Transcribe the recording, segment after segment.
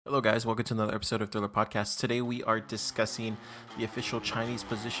Hello, guys. Welcome to another episode of Thriller Podcast. Today, we are discussing the official Chinese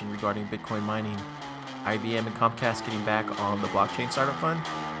position regarding Bitcoin mining, IBM and Comcast getting back on the blockchain startup fund,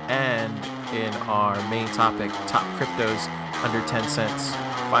 and in our main topic, top cryptos under 10 cents.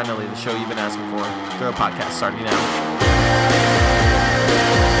 Finally, the show you've been asking for, Thriller Podcast, starting now.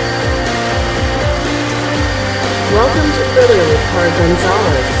 Welcome to Thriller with Car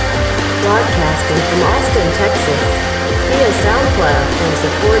Gonzalez, broadcasting from Austin, Texas, via SoundCloud and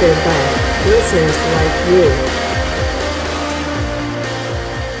supported by listeners like you.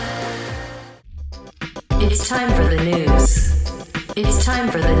 It's time for the news. It's time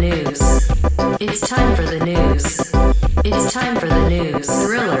for the news. It's time for the news. It's time for the news.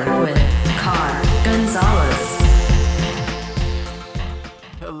 Thriller with Car Gonzalez.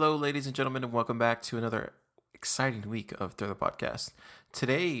 Hello, ladies and gentlemen, and welcome back to another exciting week of Thriller Podcast.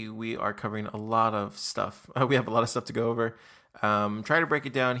 Today, we are covering a lot of stuff. We have a lot of stuff to go over. Try to break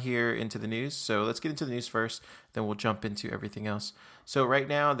it down here into the news. So let's get into the news first, then we'll jump into everything else. So right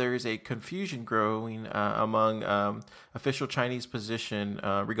now, there is a confusion growing among official Chinese position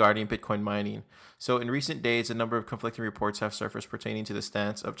regarding Bitcoin mining. So in recent days, a number of conflicting reports have surfaced pertaining to the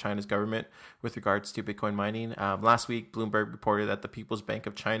stance of China's government with regards to Bitcoin mining. Last week, Bloomberg reported that the People's Bank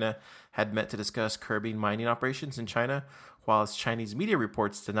of China had met to discuss curbing mining operations in China, whilst Chinese media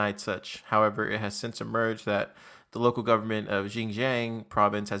reports denied such. However, it has since emerged that the local government of Xinjiang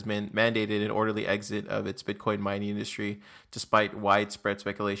province has mandated an orderly exit of its Bitcoin mining industry, despite widespread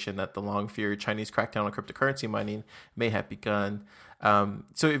speculation that the long-feared Chinese crackdown on cryptocurrency mining may have begun.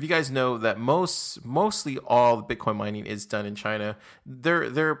 So if you guys know that mostly all the Bitcoin mining is done in China,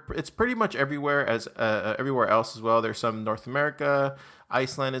 it's pretty much everywhere everywhere else as well. There's some in North America.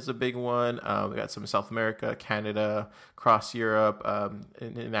 Iceland is a big one. We got some in South America, Canada, across Europe,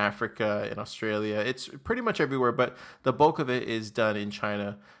 in Africa, in Australia. It's pretty much everywhere, but the bulk of it is done in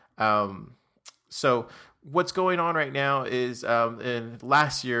China. So what's going on right now is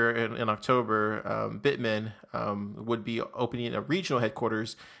last year in October, Bitmain would be opening a regional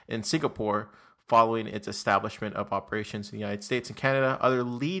headquarters in Singapore following its establishment of operations in the United States and Canada. Other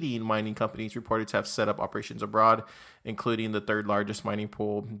leading mining companies reported to have set up operations abroad, including the third largest mining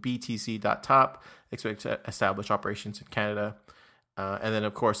pool, BTC.top, expected to establish operations in Canada. And then,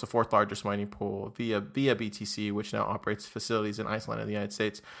 of course, the fourth largest mining pool via BTC, which now operates facilities in Iceland and the United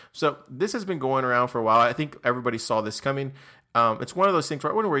States. So this has been going around for a while. I think everybody saw this coming. It's one of those things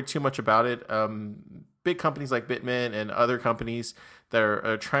where I wouldn't worry too much about it. Big companies like Bitmain and other companies that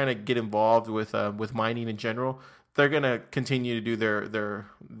are trying to get involved with mining in general, they're gonna continue to do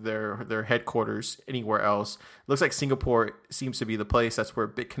their headquarters anywhere else. It looks like Singapore seems to be the place. That's where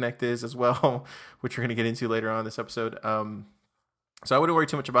BitConnect is as well, which we're gonna get into later on in this episode. So I wouldn't worry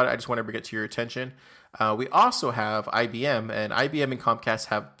too much about it. I just want to bring it to your attention. We also have IBM, and IBM and Comcast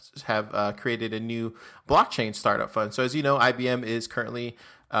have created a new blockchain startup fund. So as you know, IBM is currently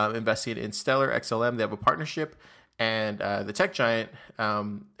investing in Stellar XLM. They have a partnership, and the tech giant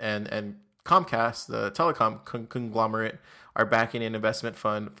and Comcast, the telecom conglomerate, are backing an investment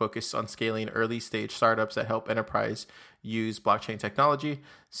fund focused on scaling early stage startups that help enterprise use blockchain technology.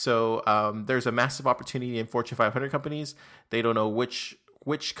 So there's a massive opportunity in Fortune 500 companies. They don't know which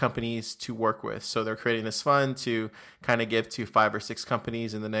companies to work with. So they're creating this fund to kind of give to 5 or 6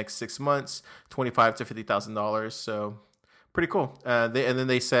 companies in the next 6 months, $25,000 to $50,000. So pretty cool. And then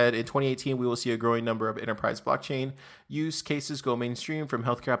they said in 2018, we will see a growing number of enterprise blockchain use cases go mainstream, from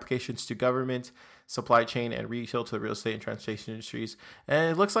healthcare applications to government, supply chain, and retail to the real estate and transportation industries.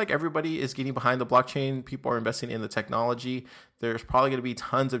 And it looks like everybody is getting behind the blockchain. People are investing in the technology. There's probably going to be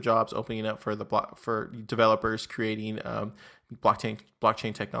tons of jobs opening up for developers creating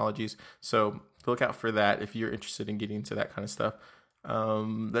blockchain technologies. So look out for that if you're interested in getting into that kind of stuff.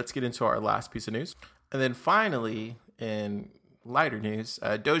 Let's get into our last piece of news. And then finally, in lighter news,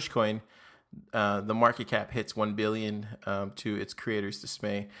 Dogecoin, the market cap hits 1 billion to its creators'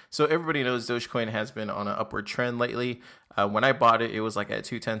 dismay. So everybody knows Dogecoin has been on an upward trend lately. When I bought it, it was like at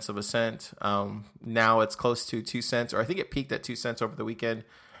 0.2 cents. Now it's close to 2 cents, or I think it peaked at 2 cents over the weekend.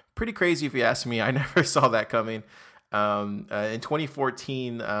 Pretty crazy if you ask me. I never saw that coming. In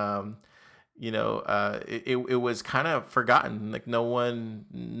 2014, it was kind of forgotten. Like no one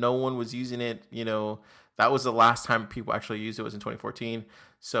was using it. That was the last time people actually used it, was in 2014.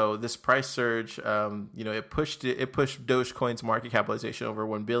 So this price surge, it pushed Dogecoin's market capitalization over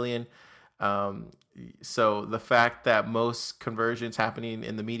 1 billion. So the fact that most conversions happening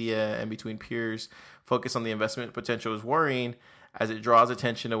in the media and between peers focus on the investment potential is worrying. as it draws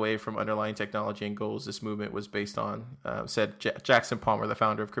attention away from underlying technology and goals this movement was based on, said Jackson Palmer, the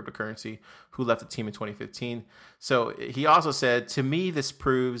founder of cryptocurrency, who left the team in 2015. So he also said, to me, this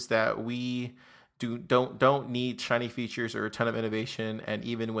proves that we don't need shiny features or a ton of innovation, and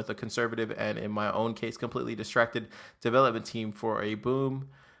even with a conservative and, in my own case, completely distracted development team for a boom.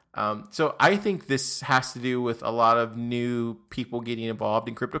 So I think this has to do with a lot of new people getting involved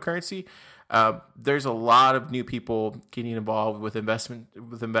in cryptocurrency. There's a lot of new people getting involved with investing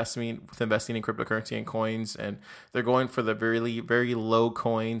in cryptocurrency and coins, and they're going for the very, very low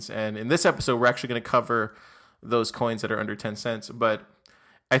coins. And in this episode, we're actually going to cover those coins that are under 10 cents. But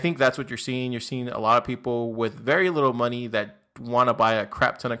I think that's what you're seeing. You're seeing a lot of people with very little money that want to buy a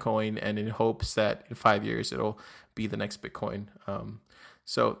crap ton of coin, and in hopes that in 5 years it'll be the next Bitcoin.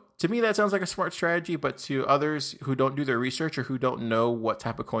 So to me, that sounds like a smart strategy, but to others who don't do their research or who don't know what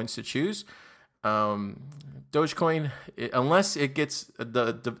type of coins to choose, Dogecoin, unless it gets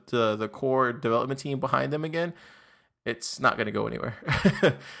the core development team behind them again, it's not going to go anywhere.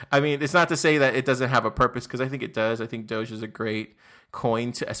 I mean, it's not to say that it doesn't have a purpose, because I think it does. I think Doge is a great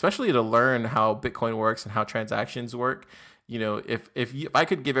coin especially to learn how Bitcoin works and how transactions work. You know, if I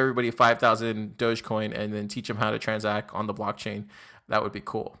could give everybody 5,000 Dogecoin and then teach them how to transact on the blockchain, that would be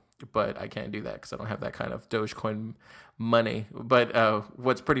cool. But I can't do that because I don't have that kind of Dogecoin money. But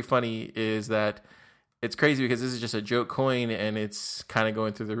what's pretty funny is that it's crazy because this is just a joke coin and it's kind of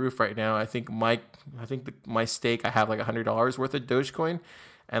going through the roof right now. I think my stake, I have like $100 worth of Dogecoin,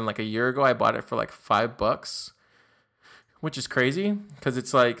 and like a year ago I bought it for like $5, which is crazy because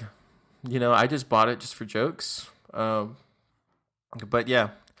it's like, you know, I just bought it just for jokes. But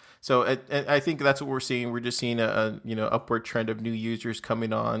yeah, so I think that's what we're seeing. We're just seeing a upward trend of new users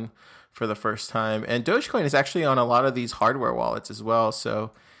coming on for the first time, and Dogecoin is actually on a lot of these hardware wallets as well.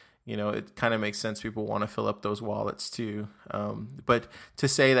 So, you know, it kind of makes sense. People want to fill up those wallets too. But to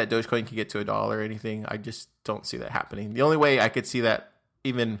say that Dogecoin can get to $1 or anything, I just don't see that happening. The only way I could see that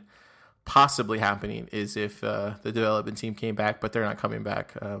even possibly happening is if the development team came back, but they're not coming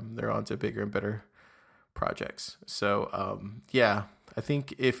back. They're on to bigger and better projects. So yeah, I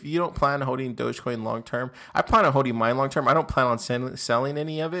think if you don't plan on holding Dogecoin long term, I plan on holding mine long term. I don't plan on selling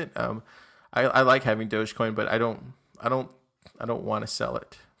any of it. I like having Dogecoin, but I don't want to sell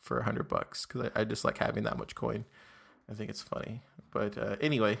it for $100 because I just like having that much coin. I think it's funny. But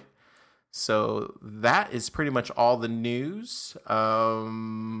anyway, so that is pretty much all the news.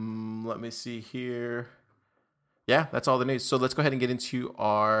 Let me see here. Yeah, that's all the news. So let's go ahead and get into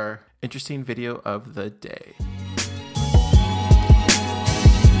our interesting video of the day.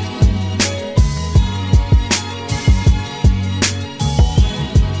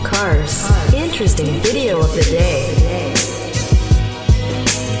 Cars. Interesting video of the day.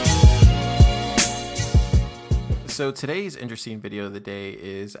 So today's interesting video of the day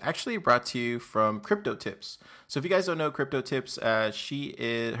is actually brought to you from Crypto Tips. So if you guys don't know Crypto Tips, her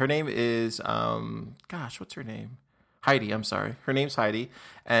name is, what's her name? Heidi, I'm sorry. Her name's Heidi,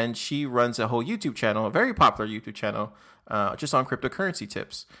 and she runs a whole YouTube channel, a very popular YouTube channel, just on cryptocurrency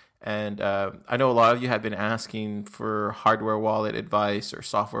tips. And I know a lot of you have been asking for hardware wallet advice or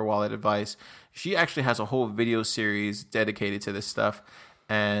software wallet advice. She actually has a whole video series dedicated to this stuff.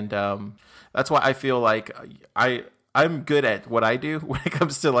 And that's why I feel like I'm good at what I do when it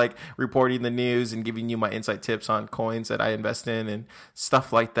comes to like reporting the news and giving you my inside tips on coins that I invest in and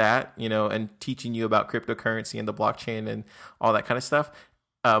stuff like that, you know, and teaching you about cryptocurrency and the blockchain and all that kind of stuff.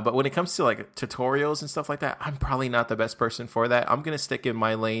 But when it comes to like tutorials and stuff like that, I'm probably not the best person for that. I'm going to stick in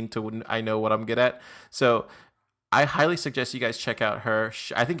my lane to when I know what I'm good at. So I highly suggest you guys check out her.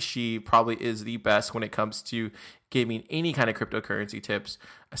 I think she probably is the best when it comes to giving any kind of cryptocurrency tips,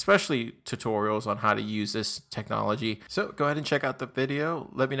 especially tutorials on how to use this technology. So go ahead and check out the video.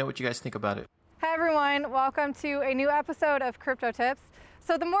 Let me know what you guys think about it. Hi everyone, welcome to a new episode of Crypto Tips.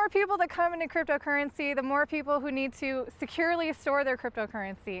 So the more people that come into cryptocurrency, the more people who need to securely store their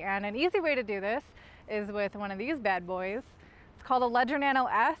cryptocurrency. And an easy way to do this is with one of these bad boys. It's called a Ledger Nano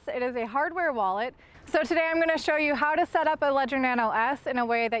S. It is a hardware wallet. So today I'm going to show you how to set up a Ledger Nano S in a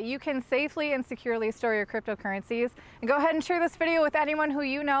way that you can safely and securely store your cryptocurrencies. And go ahead and share this video with anyone who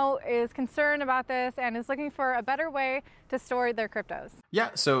you know is concerned about this and is looking for a better way to store their cryptos.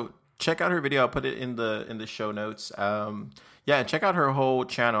 Yeah, so check out her video. I'll put it in the show notes. Yeah, check out her whole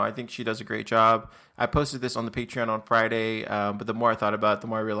channel. I think she does a great job. I posted this on the Patreon on Friday, but the more I thought about it, the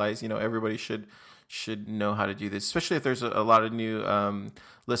more I realized, you know, everybody should know how to do this, especially if there's a lot of new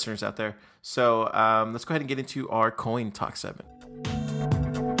listeners out there. So let's go ahead and get into our coin talk segment.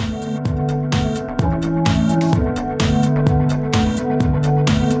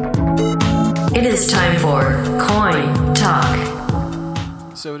 It is time for Coin Talk.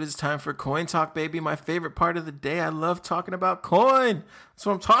 So it is time for Coin Talk, baby. My favorite part of the day. I love talking about coin. That's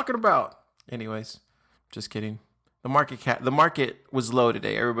what I'm talking about. Anyways, just kidding. The market was low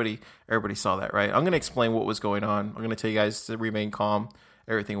today. Everybody saw that, right? I'm going to explain what was going on. I'm going to tell you guys to remain calm.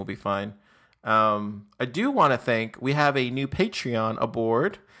 Everything will be fine. I do want to thank, we have a new Patreon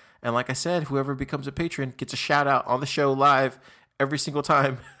aboard. And like I said, whoever becomes a patron gets a shout out on the show live every single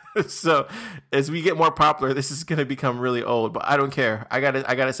time. So as we get more popular, this is going to become really old, but I don't care. I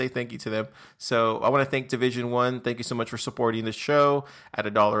gotta say thank you to them. So I want to thank Division 1. Thank you so much for supporting the show at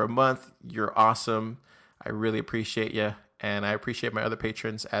 $1 a month. You're awesome. I really appreciate you. And I appreciate my other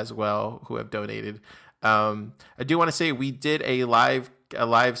patrons as well who have donated. I do want to say we did a live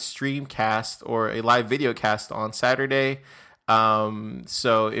stream cast or a live video cast on Saturday.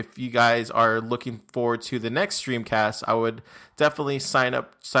 So if you guys are looking forward to the next streamcast, I would definitely sign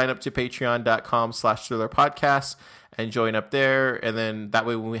up to patreon.com/thrillerpodcast and join up there. And then that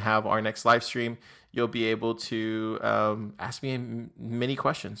way, when we have our next live stream, you'll be able to, ask me as many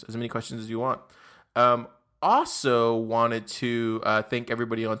questions as you want. Also wanted to, thank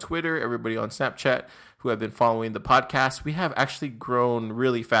everybody on Twitter, everybody on Snapchat who have been following the podcast. We have actually grown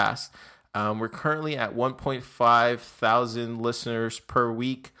really fast. We're currently at 1.5 thousand listeners per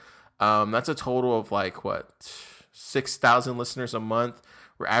week. That's a total of 6,000 listeners a month.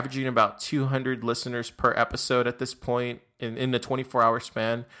 We're averaging about 200 listeners per episode at this point in the 24-hour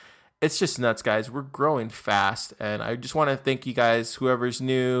span. It's just nuts, guys. We're growing fast. And I just want to thank you guys, whoever's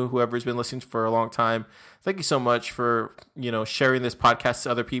new, whoever's been listening for a long time. Thank you so much for, sharing this podcast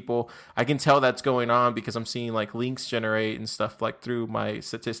to other people. I can tell that's going on because I'm seeing links generate and stuff through my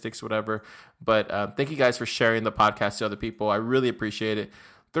statistics, whatever. But thank you guys for sharing the podcast to other people. I really appreciate it.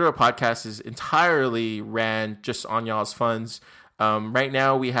 Thriller Podcast is entirely ran just on y'all's funds. Right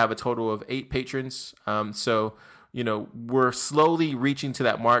now we have a total of 8 patrons. So we're slowly reaching to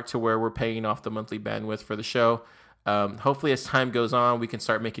that mark to where we're paying off the monthly bandwidth for the show. Hopefully as time goes on, we can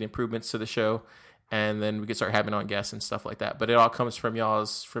start making improvements to the show, and then we can start having on guests and stuff like that. But it all comes from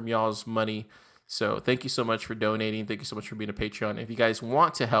y'all's money. So thank you so much for donating. Thank you so much for being a Patreon. If you guys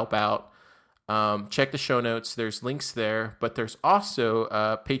want to help out, check the show notes. There's links there, but there's also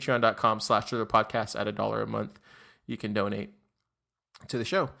patreon.com/thrillerpodcast at $1 a month. You can donate to the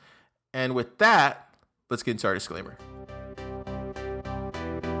show. And with that, let's get into our disclaimer.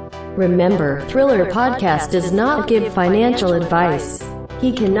 Remember, Thriller Podcast does not give financial advice.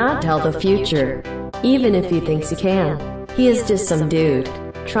 He cannot tell the future, even if he thinks he can. He is just some dude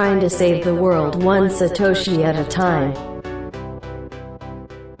trying to save the world one Satoshi at a time.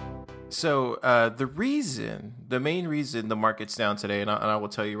 So the main reason the market's down today, and I will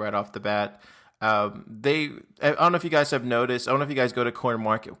tell you right off the bat, I don't know if you guys have noticed. I don't know if you guys go to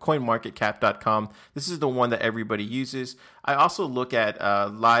coinmarketcap.com. This is the one that everybody uses. I also look at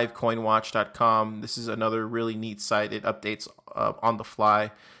livecoinwatch.com. This is another really neat site. It updates on the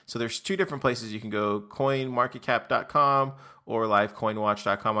fly. So there's 2 different places you can go: coinmarketcap.com or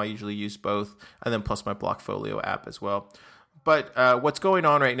livecoinwatch.com. I usually use both, and then plus my Blockfolio app as well. But what's going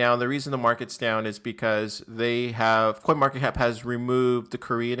on right now, the reason the market's down is because CoinMarketCap has removed the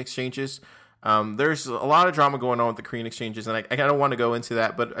Korean exchanges. There's a lot of drama going on with the Korean exchanges, and I don't want to go into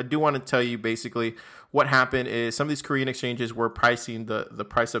that, but I do want to tell you basically what happened is some of these Korean exchanges were pricing the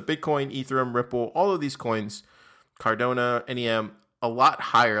price of Bitcoin, Ethereum, Ripple, all of these coins, Cardano, NEM, a lot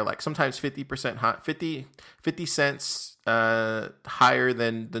higher, sometimes 50% high, 50 cents higher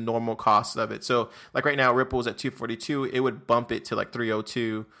than the normal cost of it. So right now, Ripple's at 242, it would bump it to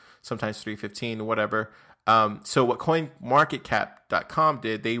 302, sometimes 315, whatever. So what CoinMarketCap.com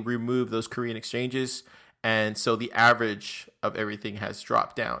did, they removed those Korean exchanges, and so the average of everything has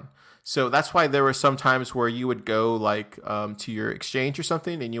dropped down. So that's why there were some times where you would go to your exchange or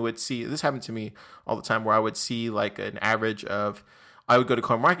something, and you would see, this happened to me all the time, where I would see an average of, I would go to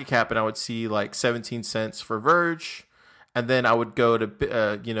CoinMarketCap and I would see 17 cents for Verge, and then I would go to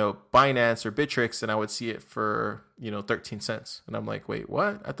Binance or Bittrex and I would see it for 13 cents, and I'm like, wait,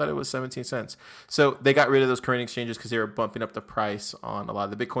 what? I thought it was 17 cents. So they got rid of those Korean exchanges because they were bumping up the price on a lot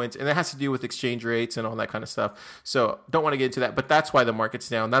of the Bitcoins, and it has to do with exchange rates and all that kind of stuff. So don't want to get into that, but that's why the market's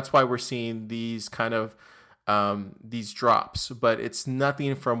down. That's why we're seeing these kind of these drops, but it's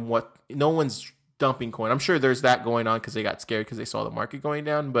nothing from no one's dumping coin. I'm sure there's that going on because they got scared because they saw the market going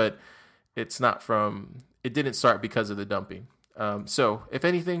down, but it didn't start because of the dumping. So if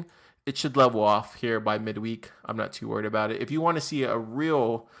anything, it should level off here by midweek. I'm not too worried about it. If you want to see a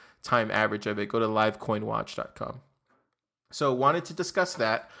real time average of it, go to livecoinwatch.com. So wanted to discuss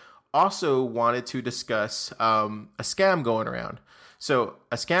that. Also wanted to discuss a scam going around. So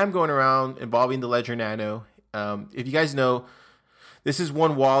a scam going around involving the Ledger Nano. If you guys know, this is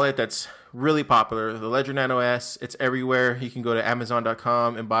one wallet that's really popular, the Ledger Nano S. It's everywhere. You can go to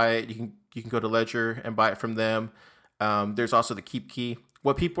Amazon.com and buy it. You can go to Ledger and buy it from them. There's also the Keep Key.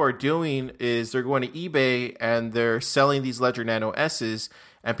 What people are doing is they're going to eBay and they're selling these Ledger Nano S's,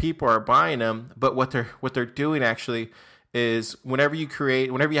 and people are buying them. But what they're doing actually is whenever you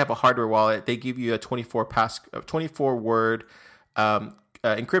have a hardware wallet, they give you a 24 word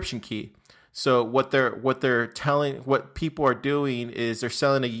encryption key. So what people are doing is they're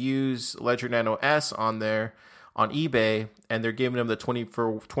selling a used Ledger Nano S on eBay, and they're giving them the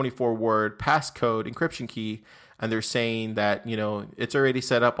 24 word passcode encryption key. And they're saying that, it's already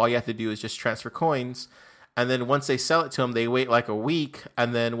set up. All you have to do is just transfer coins. And then once they sell it to them, they wait like a week.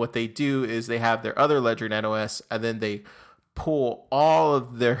 And then what they do is they have their other Ledger Nano S, and then they pull all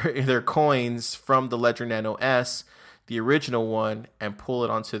of their coins from the Ledger Nano S, the original one, and pull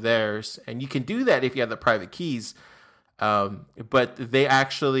it onto theirs. And you can do that if you have the private keys. But they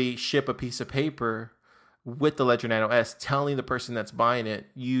actually ship a piece of paper with the Ledger Nano S telling the person that's buying it,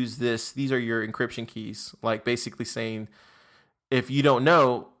 use this. These are your encryption keys. Like basically saying, if you don't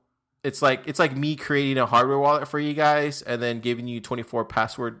know, it's like me creating a hardware wallet for you guys and then giving you 24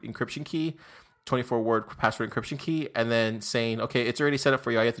 password encryption key, 24 word password encryption key, and then saying, okay, it's already set up for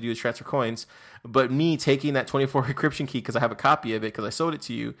you. All you have to do is transfer coins. But me taking that 24 encryption key, because I have a copy of it because I sold it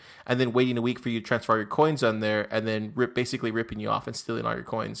to you, and then waiting a week for you to transfer your coins on there, and then basically ripping you off and stealing all your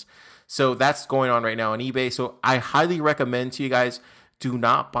coins. So that's going on right now on eBay. So I highly recommend to you guys, do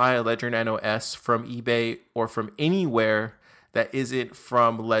not buy a Ledger Nano S from eBay or from anywhere that isn't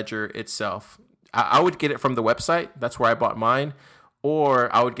from Ledger itself. I would get it from the website. That's where I bought mine. Or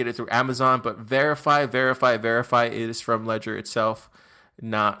I would get it through Amazon, but verify it is from Ledger itself,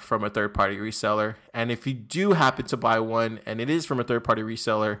 not from a third-party reseller. And if you do happen to buy one and it is from a third-party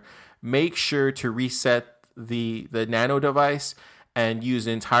reseller, make sure to reset the Nano device and use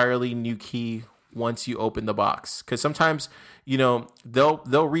an entirely new key once you open the box. Because sometimes, they'll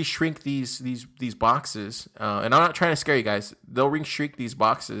reshrink these boxes. And I'm not trying to scare you guys. They'll reshrink these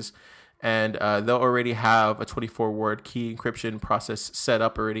boxes, and they'll already have a 24-word key encryption process set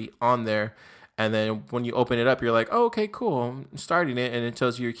up already on there. And then when you open it up, you're like, oh, okay, cool. I'm starting it, and it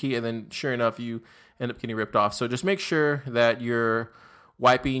tells you your key. And then sure enough, you end up getting ripped off. So just make sure that you're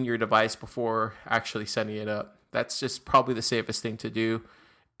wiping your device before actually setting it up. That's just probably the safest thing to do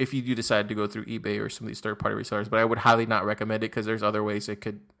if you do decide to go through eBay or some of these third-party resellers. But I would highly not recommend it because there's other ways it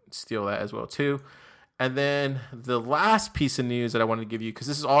could steal that as well too. And then the last piece of news that I wanted to give you, because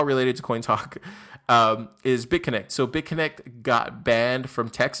this is all related to CoinTalk, is BitConnect. So BitConnect got banned from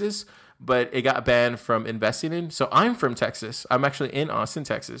Texas, but it got banned from investing in. So I'm from Texas. I'm actually in Austin,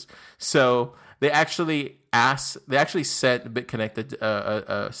 Texas. So they actually sent BitConnect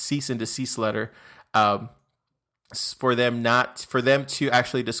a cease and desist letter for them to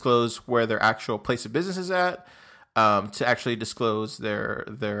actually disclose where their actual place of business is at, to actually disclose their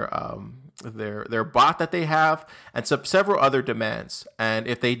bot that they have, and several other demands. And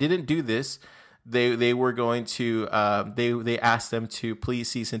if they didn't do this, they were going to they asked them to please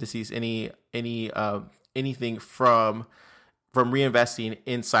cease and desist anything from reinvesting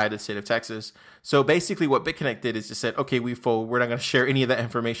inside the state of Texas. So basically what BitConnect did is just said, okay, we're not going to share any of that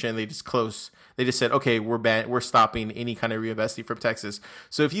information. They just said, okay, we're stopping any kind of reinvesting from Texas.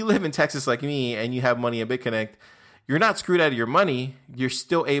 So if you live in Texas like me and you have money in BitConnect, you're not screwed out of your money. You're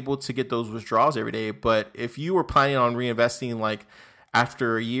still able to get those withdrawals every day. But if you were planning on reinvesting like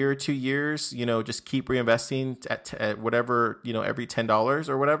after a year or 2 years, just keep reinvesting at whatever, every $10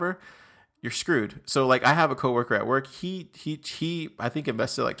 or whatever, you're screwed. So like I have a coworker at work. He I think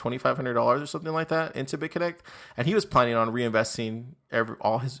invested like $2,500 or something like that into BitConnect, and he was planning on reinvesting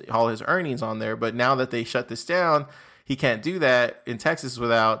all his earnings on there. But now that they shut this down, he can't do that in Texas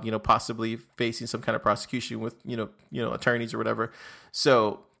without possibly facing some kind of prosecution with attorneys or whatever.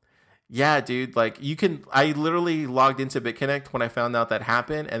 So yeah, dude, like I literally logged into BitConnect when I found out that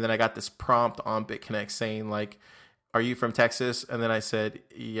happened, and then I got this prompt on BitConnect saying like, are you from Texas? And then I said,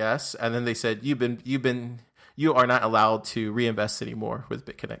 yes. And then they said, you are not allowed to reinvest anymore with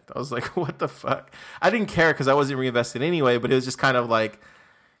BitConnect. I was like, what the fuck? I didn't care because I wasn't reinvesting anyway, but it was just kind of like,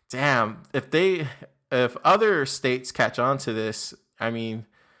 damn, if other states catch on to this, I mean,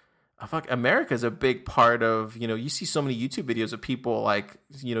 fuck, America is a big part of, you see so many YouTube videos of people like,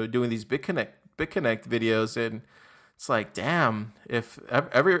 doing these BitConnect videos, and it's like, damn, if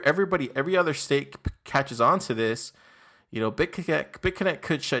every other state catches on to this, BitConnect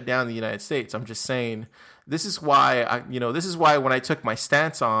could shut down the United States. I'm just saying, this is why when I took my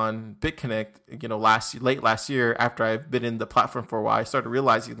stance on BitConnect, late last year, after I've been in the platform for a while, I started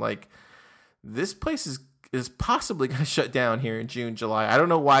realizing like this place is possibly going to shut down here in June, July. I don't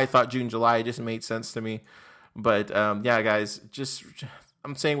know why I thought June, July. It just made sense to me. But yeah, guys,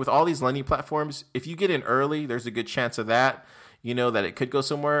 I'm saying with all these lending platforms, if you get in early, there's a good chance of that, that it could go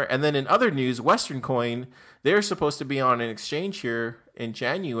somewhere. And then in other news, Western Coin, they're supposed to be on an exchange here in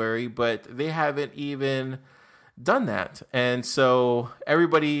January, but they haven't even done that. And so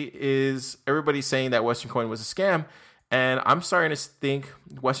everybody's saying that Western Coin was a scam. And I'm starting to think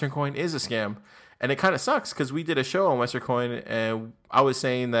Western Coin is a scam. And it kind of sucks because we did a show on Western Coin and I was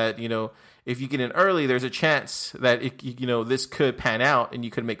saying that, if you get in early, there's a chance that this could pan out and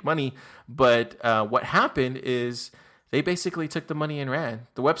you could make money. But what happened is they basically took the money and ran.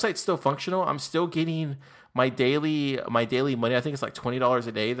 The website's still functional. I'm still getting my daily money. I think it's like $20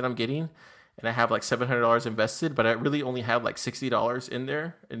 a day that I'm getting, and I have like $700 invested. But I really only have like $60 in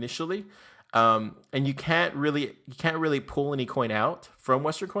there initially. And you can't really pull any coin out from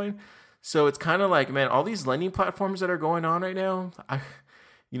Western Coin. So it's kind of like, man, all these lending platforms that are going on right now,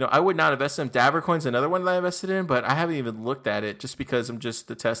 I would not invest in them. Davercoin's another one that I invested in, but I haven't even looked at it just because I'm just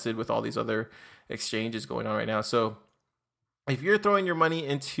tested with all these other exchanges going on right now. So if you're throwing your money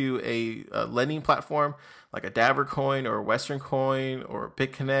into a lending platform like a Davercoin or Western Coin or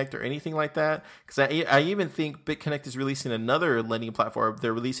BitConnect or anything like that, because I even think BitConnect is releasing another lending platform.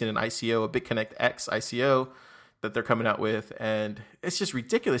 They're releasing an ICO, a BitConnect X ICO that they're coming out with. And it's just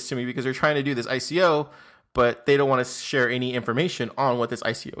ridiculous to me because they're trying to do this ICO, but they don't want to share any information on what this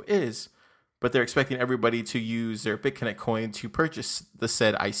ICO is. But they're expecting everybody to use their BitConnect coin to purchase the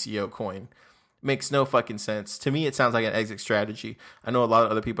said ICO coin. Makes no fucking sense. To me, it sounds like an exit strategy. I know a lot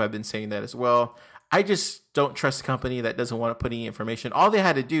of other people have been saying that as well. I just don't trust a company that doesn't want to put any information. All they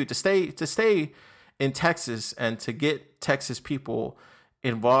had to do to stay in Texas and to get Texas people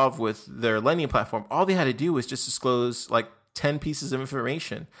involved with their lending platform, all they had to do was just disclose like 10 pieces of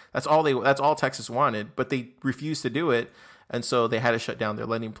information. That's all Texas wanted, but they refused to do it. And so they had to shut down their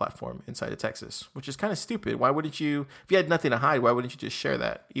lending platform inside of Texas, which is kind of stupid. Why wouldn't you, if you had nothing to hide, why wouldn't you just share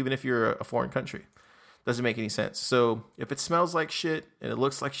that? Even if you're a foreign country, doesn't make any sense. So if it smells like shit and it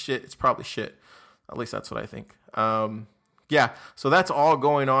looks like shit, it's probably shit. At least that's what I think. Yeah. So that's all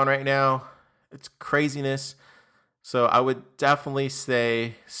going on right now. It's craziness. So I would definitely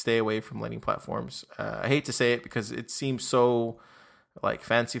stay away from lending platforms. I hate to say it because it seems so like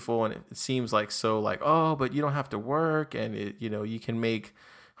fanciful and it seems like so like, oh, but you don't have to work and it, you can make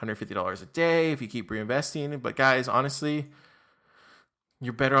 $150 a day if you keep reinvesting. But guys, honestly,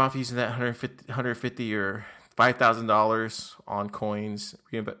 you're better off using that $150 or $5,000 on coins,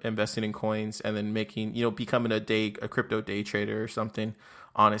 investing in coins, and then making, becoming a crypto day trader or something.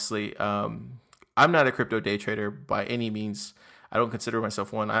 Honestly, I'm not a crypto day trader by any means. I don't consider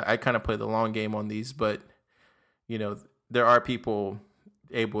myself one. I kind of play the long game on these, but there are people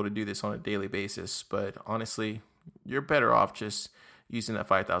able to do this on a daily basis. But honestly, you're better off just using that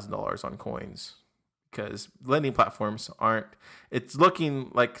 $5,000 on coins, because lending platforms aren't. It's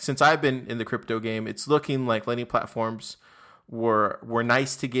looking like, since I've been in the crypto game, it's looking like lending platforms were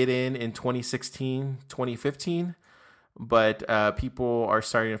nice to get in 2016, 2015. But people are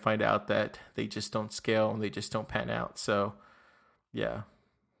starting to find out that they just don't scale and they just don't pan out. So, yeah,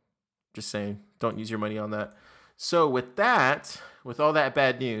 just saying, don't use your money on that. So with all that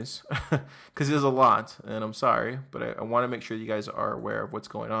bad news, because there's a lot, and I'm sorry, but I want to make sure you guys are aware of what's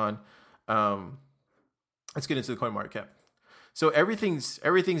going on. Let's get into the CoinMarketCap. So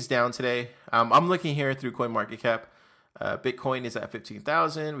everything's down today. I'm looking here through CoinMarketCap. Bitcoin is at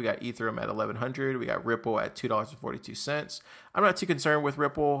 15,000. We got Ethereum at 1,100. We got Ripple at $2.42. I'm not too concerned with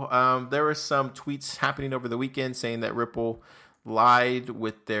Ripple. There were some tweets happening over the weekend saying that Ripple lied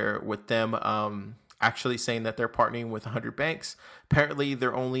with them actually saying that they're partnering with 100 banks. Apparently,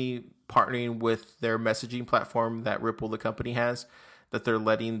 they're only partnering with their messaging platform that Ripple, the company, has, that they're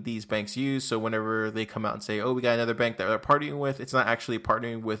letting these banks use. So whenever they come out and say, oh, we got another bank that they're partnering with, it's not actually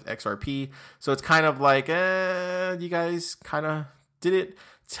partnering with XRP. So it's kind of like, you guys kind of didn't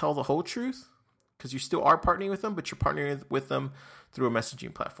tell the whole truth, because you still are partnering with them, but you're partnering with them through a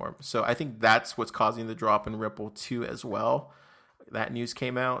messaging platform. So I think that's what's causing the drop in Ripple too as well. That news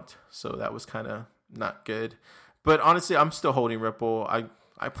came out, so that was kind of not good. But honestly, I'm still holding Ripple.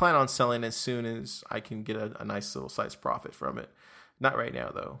 I plan on selling as soon as I can get a nice little size profit from it. Not right now,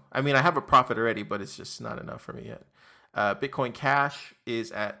 though. I mean, I have a profit already, but it's just not enough for me yet. Bitcoin Cash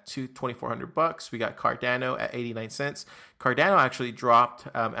is at $2,400. We got Cardano at 89 cents. Cardano actually dropped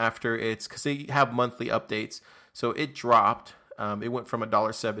after because they have monthly updates. So it dropped. It went from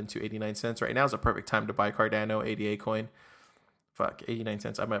 $1.07 to 89 cents. Right now is a perfect time to buy Cardano, ADA coin. Fuck, 89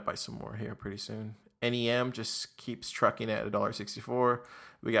 cents. I might buy some more here pretty soon. NEM just keeps trucking at $1.64.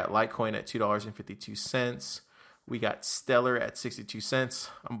 We got Litecoin at $2.52. We got Stellar at 62 cents.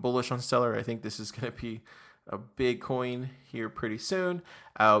 I'm bullish on Stellar. I think this is going to be a big coin here pretty soon.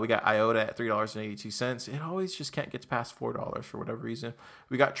 We got IOTA at $3.82. It always just can't get past $4 for whatever reason.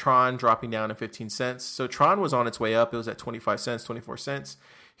 We got Tron dropping down to 15 cents. So Tron was on its way up. It was at 25 cents, 24 cents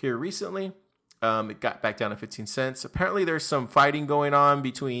here recently. It got back down to 15 cents. Apparently there's some fighting going on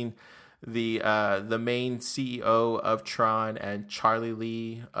between the main CEO of Tron and Charlie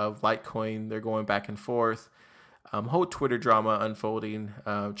Lee of Litecoin. They're going back and forth. Whole Twitter drama unfolding.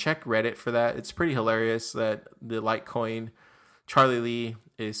 Check Reddit for that. It's pretty hilarious that the Litecoin Charlie Lee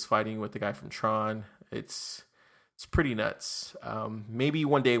is fighting with the guy from Tron. It's pretty nuts. Maybe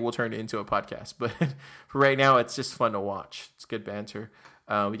one day we'll turn it into a podcast, but for right now, it's just fun to watch. It's good banter.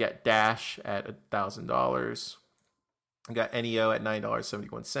 We got Dash at $1,000. We got NEO at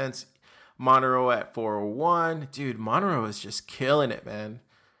 $9.71. Monero at $4.01. Dude, Monero is just killing it, man.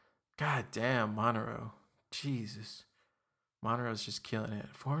 God damn, Monero. Jesus. Monero's just killing it.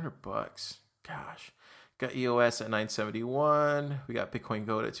 $400. Gosh. Got EOS at $9.71. We got Bitcoin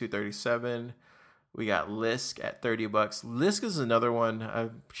Gold at $2.37. We got Lisk at $30. Lisk is another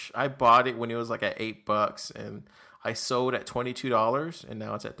one. I bought it when it was like at $8 and I sold at $22 and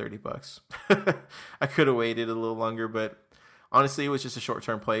now it's at $30. I could have waited a little longer, but honestly, it was just a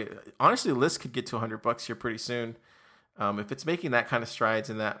short-term play. Honestly, Lisk could get to $100 here pretty soon. If it's making that kind of strides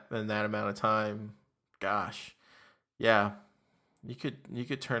in that amount of time, gosh, yeah, you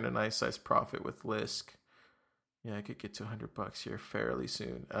could turn a nice size profit with Lisk. Yeah, I could get to $100 here fairly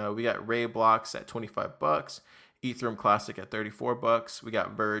soon. We got Ray Blocks at $25, Ethereum Classic at $34. We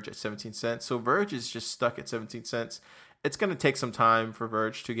got Verge at 17 cents. So Verge is just stuck at 17 cents. It's gonna take some time for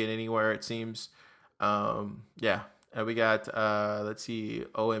Verge to get anywhere, it seems. Yeah, we got let's see,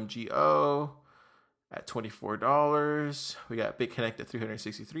 OMGO at $24. We got BitConnect at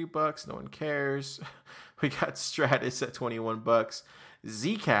 $363. No one cares. We got Stratus at $21.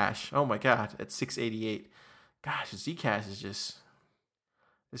 Zcash, oh my god, at $688. Gosh, Zcash is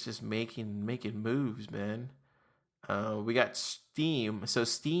just making moves, man. We got Steem. So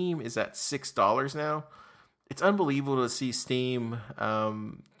Steem is at $6 now. It's unbelievable to see Steem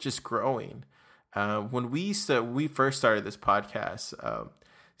just growing. When we first started this podcast,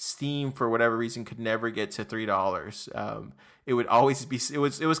 Steem, for whatever reason, could never get to $3. It would always be. It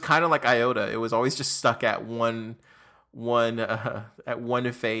was kind of like IOTA. It was always just stuck at one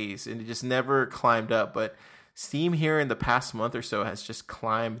phase, and it just never climbed up. But Steem here in the past month or so has just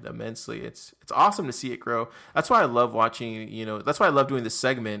climbed immensely. It's awesome to see it grow. That's why I love watching. That's why I love doing this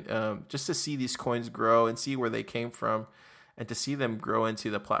segment. Just to see these coins grow and see where they came from, and to see them grow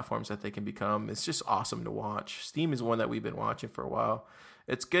into the platforms that they can become. It's just awesome to watch. Steem is one that we've been watching for a while.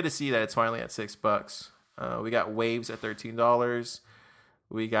 It's good to see that it's finally at $6. We got Waves at $13.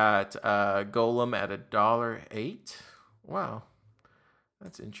 We got Golem at $1.08. Wow,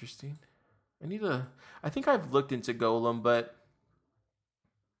 that's interesting. I think I've looked into Golem, but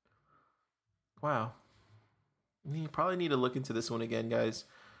wow, you probably need to look into this one again, guys.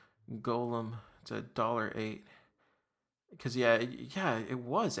 Golem, it's $1.08. Because it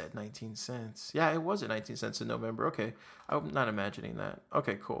was at 19 cents. Yeah, it was at 19 cents in November. Okay, I'm not imagining that.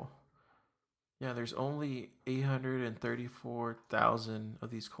 Okay, cool. Yeah, there's only 834,000 of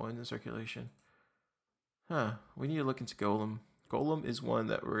these coins in circulation. Huh. We need to look into Golem. Golem is one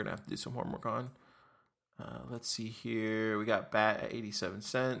that we're gonna have to do some homework on. Let's see here. We got BAT at 87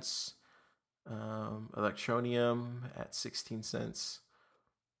 cents. Electronium at 16 cents.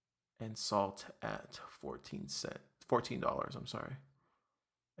 And Salt at $14. I'm sorry.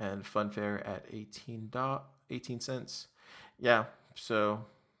 And Funfair at 18 cents. Yeah, so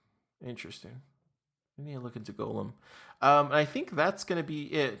interesting. We need to look into Golem. And I think that's going to be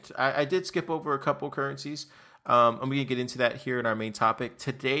it. I did skip over a couple currencies. I'm going to get into that here in our main topic.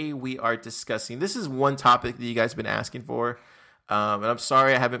 Today we are discussing, this is one topic that you guys have been asking for. And I'm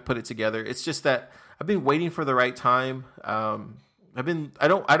sorry I haven't put it together. It's just that I've been waiting for the right time. I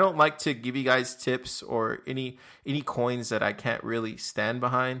don't like to give you guys tips or any coins that I can't really stand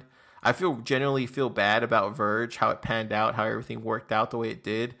behind. I generally feel bad about Verge, how it panned out, how everything worked out the way it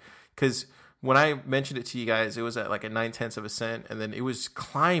did. Because when I mentioned it to you guys, it was at like a 0.9 cents, and then it was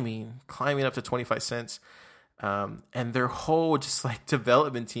climbing up to 25 cents. And their whole just like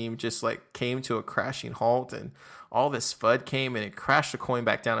development team just like came to a crashing halt, and all this FUD came and it crashed the coin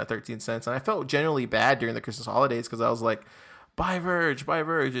back down at 13 cents. And I felt generally bad during the Christmas holidays because I was like, buy Verge,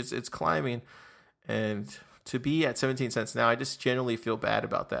 it's climbing. And to be at 17 cents now, I just generally feel bad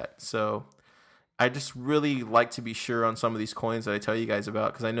about that. So I just really like to be sure on some of these coins that I tell you guys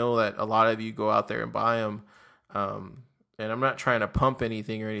about, because I know that a lot of you go out there and buy them. And I'm not trying to pump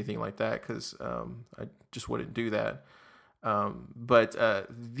anything or anything like that, because I just wouldn't do that. But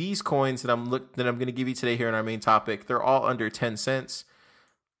these coins that I'm going to give you today here in our main topic, they're all under 10 cents.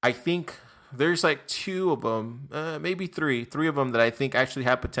 I think there's like two of them, maybe three of them that I think actually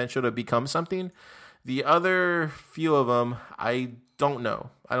have potential to become something. The other few of them, I don't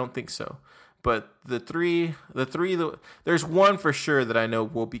know. I don't think so. But there's one for sure that I know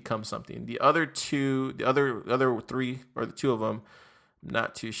will become something. The other three, or the two of them,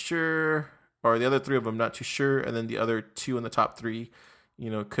 not too sure, or the other three of them, not too sure. And then the other two in the top three,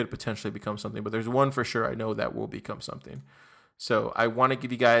 could potentially become something. But there's one for sure I know that will become something. So I want to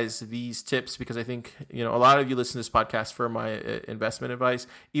give you guys these tips because I think, a lot of you listen to this podcast for my investment advice,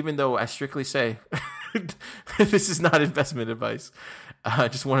 even though I strictly say this is not investment advice. I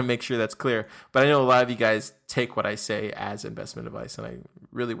just want to make sure that's clear. But I know a lot of you guys take what I say as investment advice, and I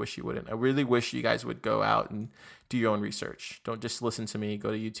really wish you wouldn't. I really wish you guys would go out and do your own research. Don't just listen to me.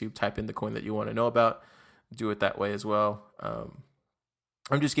 Go to YouTube, type in the coin that you want to know about. Do it that way as well.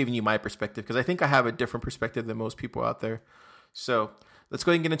 I'm just giving you my perspective because I think I have a different perspective than most people out there. So let's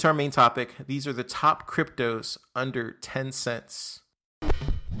go ahead and get into our main topic. These are the top cryptos under 10 cents.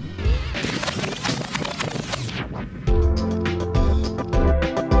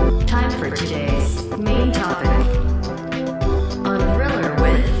 Time for today's main topic on Thriller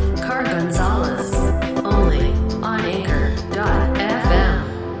with Car Gonzalez, only on Anchor.fm.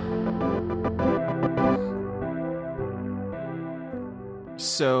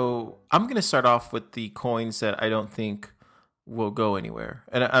 So I'm going to start off with the coins that I don't think will go anywhere,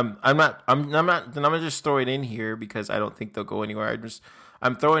 and I'm not gonna just throw it in here because I don't think they'll go anywhere.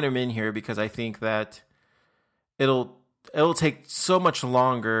 I'm throwing them in here because I think that it'll take so much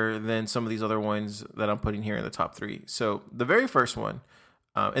longer than some of these other ones that I'm putting here in the top three. So the very first one,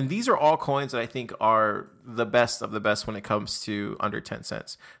 and these are all coins that I think are the best of the best when it comes to under 10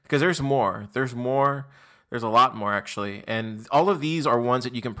 cents, because there's a lot more actually. And all of these are ones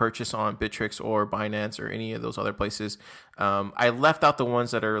that you can purchase on Bittrex or Binance or any of those other places. I left out the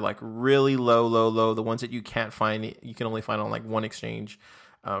ones that are like really low, the ones that you can't find. You can only find on like one exchange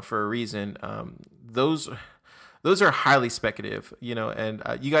for a reason. Those are highly speculative, and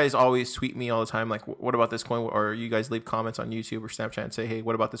you guys always tweet me all the time, like, what about this coin? Or you guys leave comments on YouTube or Snapchat and say, hey,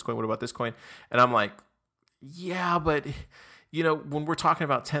 what about this coin? What about this coin? And I'm like, yeah, but when we're talking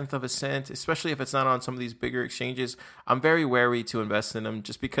about 10th of a cent, especially if it's not on some of these bigger exchanges, I'm very wary to invest in them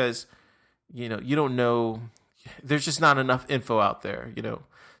just because, you don't know. There's just not enough info out there,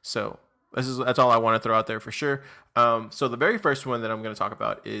 So that's all I want to throw out there for sure. So the very first one that I'm going to talk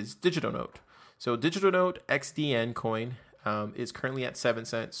about is DigitalNote. So DigitalNote XDN coin is currently at 7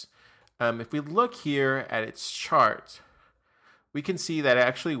 cents. If we look here at its chart, we can see that it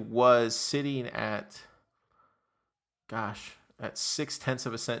actually was sitting at 0.6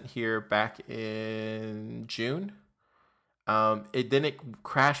 of a cent here back in June. It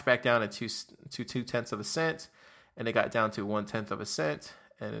crashed back down to 0.2 of a cent, and it got down to 0.1 of a cent,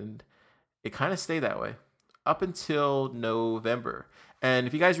 and it kind of stayed that way up until November. And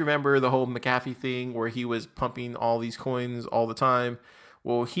if you guys remember the whole McAfee thing where he was pumping all these coins all the time,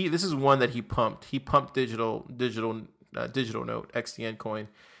 well, this is one that he pumped. He pumped DigitalNote XDN coin,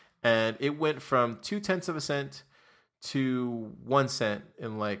 and it went from 0.2 of a cent to 1 cent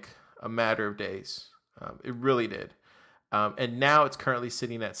in like a matter of days. It really did. And now it's currently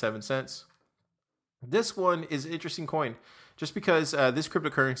sitting at 7 cents. This one is an interesting coin just because this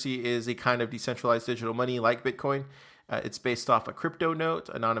cryptocurrency is a kind of decentralized digital money like Bitcoin. It's based off a CryptoNote,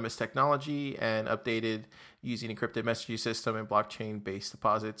 anonymous technology, and updated using encrypted messaging system and blockchain-based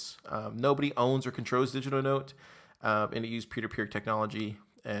deposits. Nobody owns or controls DigitalNote, and it uses peer-to-peer technology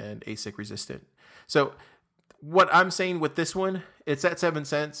and ASIC resistant. So what I'm saying with this one, it's at 7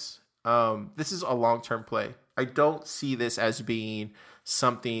 cents. This is a long-term play. I don't see this as being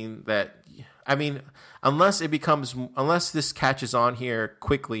something that, unless this catches on here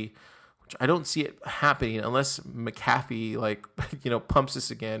quickly, which I don't see it happening unless McAfee pumps this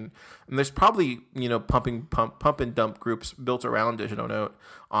again. And there's probably, pump and dump groups built around DigitalNote,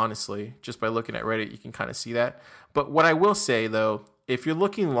 honestly. Just by looking at Reddit, you can kind of see that. But what I will say though, if you're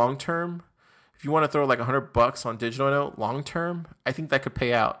looking long-term, if you want to throw like $100 on DigitalNote long term, I think that could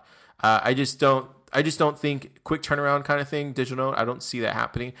pay out. I just don't think quick turnaround kind of thing, DigitalNote. I don't see that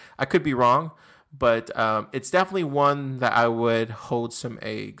happening. I could be wrong, but it's definitely one that I would hold some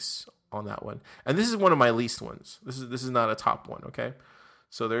eggs on that one. And this is one of my least ones. This is not a top one. Okay,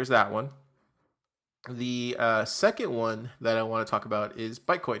 so there's that one. The second one that I want to talk about is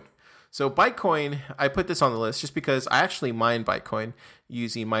Bitcoin. So Bytecoin, I put this on the list just because I actually mine Bytecoin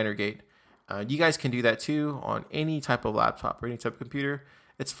using MinerGate. You guys can do that too on any type of laptop or any type of computer.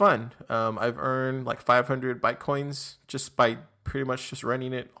 It's fun. I've earned like 500 Bytecoins just by pretty much just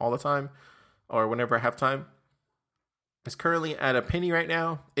running it all the time or whenever I have time. It's currently at a penny right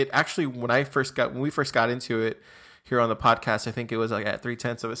now. It actually, when we first got into it here on the podcast, I think it was like at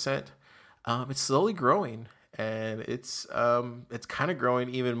 0.3 cents. It's slowly growing, and it's kind of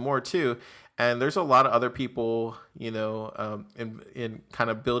growing even more too. And there's a lot of other people, in kind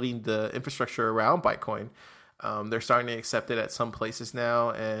of building the infrastructure around Bytecoin. They're starting to accept it at some places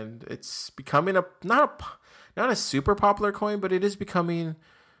now, and it's becoming not a super popular coin, but it is becoming.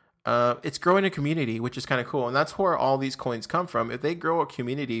 It's growing a community, which is kind of cool, and that's where all these coins come from. If they grow a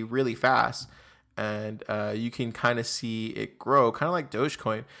community really fast, and you can kind of see it grow, kind of like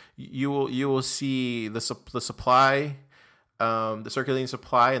Dogecoin, you will see the supply, the circulating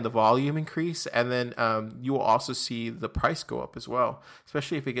supply, and the volume increase, and then you will also see the price go up as well,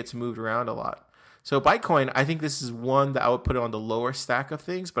 especially if it gets moved around a lot. So Bytecoin, I think this is one that I would put on the lower stack of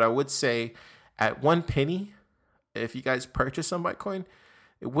things, but I would say at 1 penny, if you guys purchase some Bytecoin,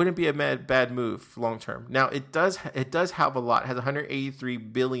 it wouldn't be a bad move long term. Now it does have a lot. It has 183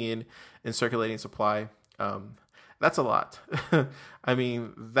 billion in circulating supply. That's a lot. I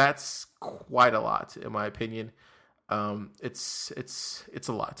mean, that's quite a lot in my opinion. It's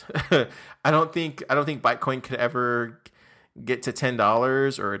a lot. I don't think Bytecoin could ever get to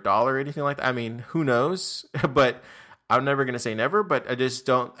 $10 or $1 or anything like that. I mean, who knows? But I'm never going to say never, but I just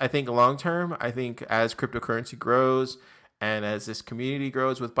don't. I think long term, I think as cryptocurrency grows, and as this community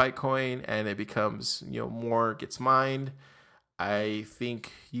grows with Bytecoin and it becomes, more gets mined, I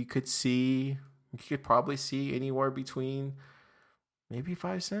think you could probably see anywhere between maybe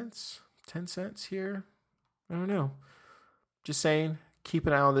 5 cents, 10 cents here. I don't know. Just saying, keep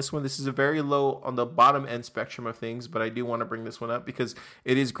an eye on this one. This is a very low on the bottom end spectrum of things, but I do want to bring this one up because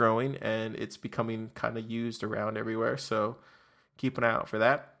it is growing and it's becoming kind of used around everywhere. So keep an eye out for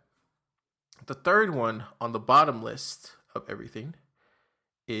that. The third one on the bottom list of everything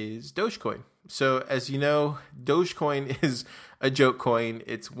is Dogecoin. So as you know, Dogecoin is a joke coin.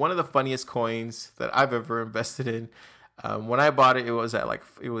 It's one of the funniest coins that I've ever invested in. When I bought it, it was like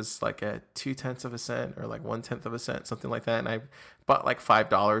at 0.2 cents or like 0.1 cents, something like that. And I bought like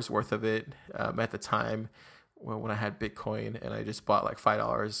 $5 worth of it at the time when I had Bitcoin, and I just bought like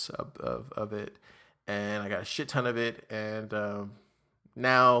 $5 of it, and I got a shit ton of it. And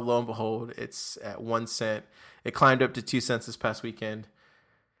now, lo and behold, it's at 1 cent. It climbed up to 2 cents this past weekend,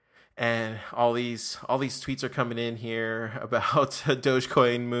 and all these tweets are coming in here about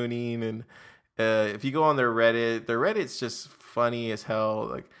Dogecoin mooning. And if you go on their Reddit's just funny as hell.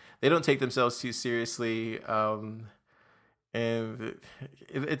 Like, they don't take themselves too seriously, and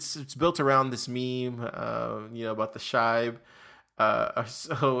it's built around this meme, about the Shibe.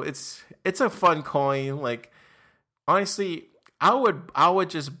 So it's a fun coin. Like, honestly, I would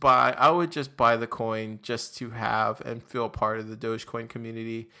just buy the coin just to have and feel part of the Dogecoin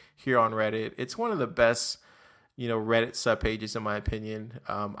community here on Reddit. It's one of the best, Reddit subpages in my opinion.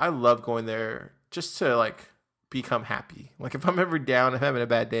 I love going there just to like become happy. Like, if I'm ever down, if I'm having a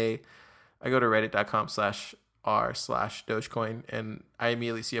bad day, I go to reddit.com/r/Dogecoin, and I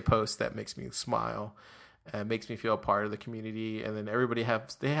immediately see a post that makes me smile and makes me feel part of the community. And then everybody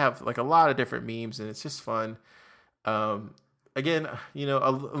they have like a lot of different memes, and it's just fun. Again,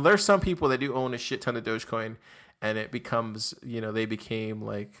 there's some people that do own a shit ton of Dogecoin, and it becomes, they became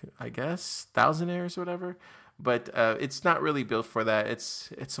like, I guess, thousandaires or whatever. But it's not really built for that.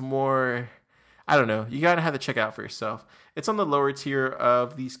 It's more, I don't know. You got to have to check it out for yourself. It's on the lower tier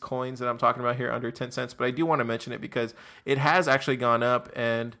of these coins that I'm talking about here, under 10 cents. But I do want to mention it because it has actually gone up,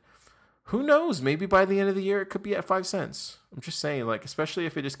 and who knows? Maybe by the end of the year, it could be at 5 cents. I'm just saying, like, especially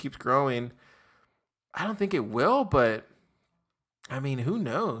if it just keeps growing. I don't think it will, but I mean, who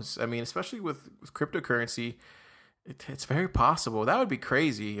knows? I mean, especially with cryptocurrency, it's very possible. That would be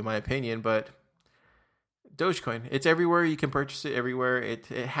crazy, in my opinion. But Dogecoin, it's everywhere. You can purchase it everywhere. It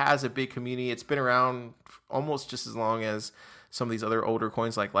has a big community. It's been around almost just as long as some of these other older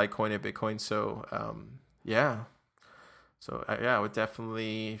coins like Litecoin and Bitcoin. So, yeah. So, I would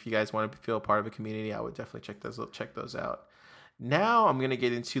definitely, if you guys want to feel part of a community, I would definitely check those out. Now I'm going to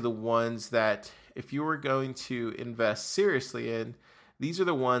get into the ones that if you were going to invest seriously in, these are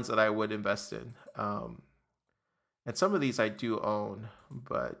the ones that I would invest in. And some of these I do own,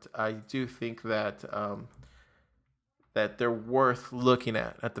 but I do think that that they're worth looking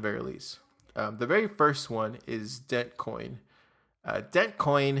at the very least. The very first one is Dentcoin.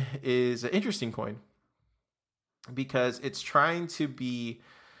 Dentcoin is an interesting coin because it's trying to be,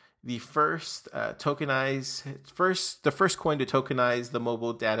 the first the first coin to tokenize the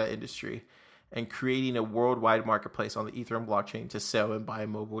mobile data industry, and creating a worldwide marketplace on the Ethereum blockchain to sell and buy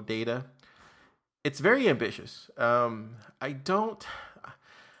mobile data. It's very ambitious. I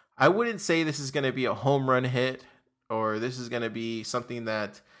wouldn't say this is going to be a home run hit, or this is going to be something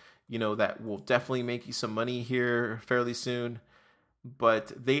that, that will definitely make you some money here fairly soon.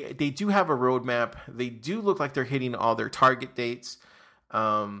 But they do have a roadmap. They do look like they're hitting all their target dates.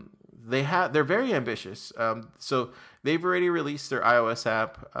 They're very ambitious. So they've already released their iOS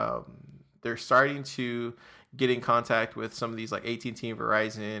app. They're starting to get in contact with some of these like AT&T and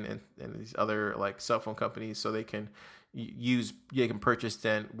Verizon and these other like cell phone companies, so they can purchase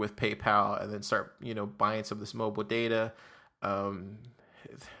Dent with PayPal and then start, buying some of this mobile data.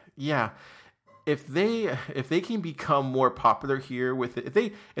 If they can become more popular here with it,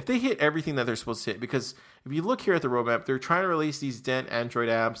 if they hit everything that they're supposed to hit, because if you look here at the roadmap, they're trying to release these Dent Android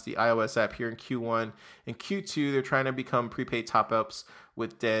apps, the iOS app here in Q1. In Q2, they're trying to become prepaid top-ups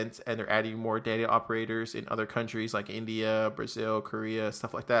with Dent, and they're adding more data operators in other countries like India, Brazil, Korea,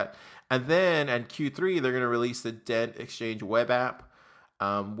 stuff like that. And then in Q3, they're going to release the Dent Exchange web app,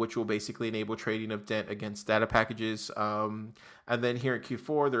 which will basically enable trading of Dent against data packages. And then here in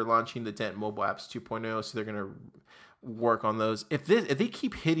Q4, they're launching the Dent mobile apps 2.0, so they're going to work on those. If they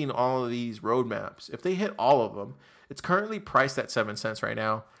keep hitting all of these roadmaps, if they hit all of them, it's currently priced at 7 cents right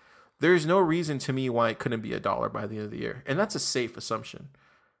now. There's no reason to me why it couldn't be $1 by the end of the year, and that's a safe assumption.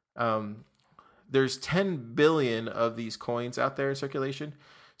 There's 10 billion of these coins out there in circulation,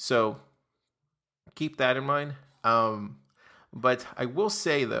 so keep that in mind. But I will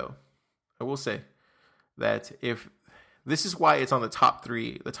say that if this is why it's on the top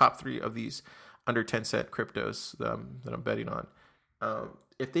three of these under 10 cent cryptos that I'm betting on.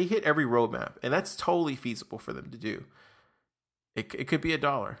 If they hit every roadmap, and that's totally feasible for them to do, it could be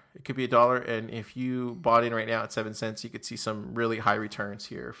 $1. It could be $1, and if you bought in right now at 7 cents, you could see some really high returns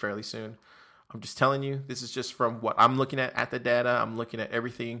here fairly soon. I'm just telling you, this is just from what I'm looking at the data. I'm looking at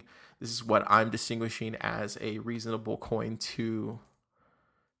everything. This is what I'm distinguishing as a reasonable coin to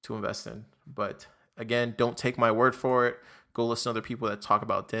invest in. But again, don't take my word for it. Go listen to other people that talk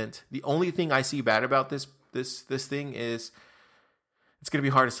about Dent. The only thing I see bad about this thing is it's going to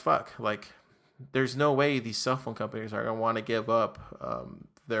be hard as fuck. Like, there's no way these cell phone companies are going to want to give up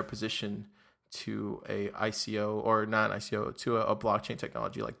their position to a ICO, or not ICO, to a blockchain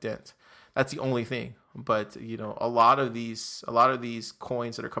technology like Dent. That's the only thing. But a lot of these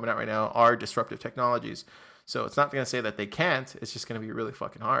coins that are coming out right now are disruptive technologies. So it's not going to say that they can't. It's just going to be really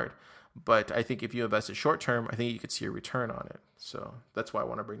fucking hard. But I think if you invest in short term, I think you could see a return on it. So that's why I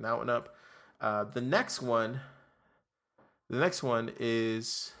want to bring that one up. The next one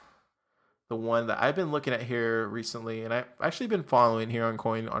is the one that I've been looking at here recently, and I've actually been following here on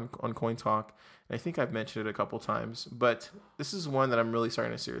Coin Talk. And I think I've mentioned it a couple times, but this is one that I'm really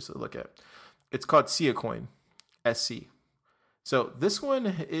starting to seriously look at. It's called Sia Coin, SC. So this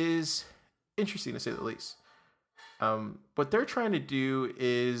one is interesting to say the least. What they're trying to do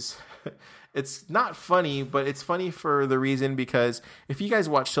is, it's not funny, but it's funny for the reason, because if you guys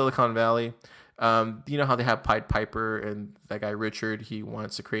watch Silicon Valley, you know how they have Pied Piper and that guy Richard, he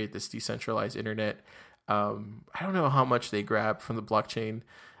wants to create this decentralized internet. I don't know how much they grab from the blockchain.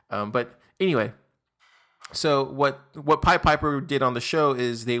 But anyway, so what Pied Piper did on the show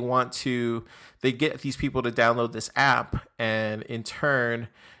is they get these people to download this app, and in turn,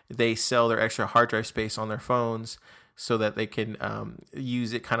 they sell their extra hard drive space on their phones so that they can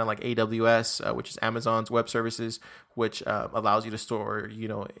use it kind of like AWS, which is Amazon's web services, which allows you to store,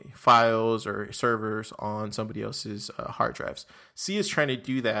 files or servers on somebody else's hard drives. Sia is trying to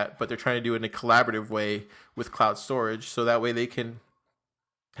do that, but they're trying to do it in a collaborative way with cloud storage, so that way they can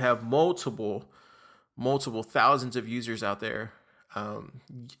have multiple thousands of users out there,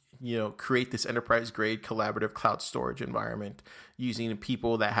 create this enterprise grade collaborative cloud storage environment using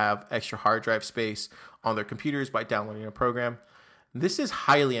people that have extra hard drive space on their computers by downloading a program. This is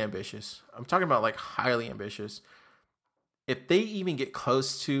highly ambitious. I'm talking about like highly ambitious. If they even get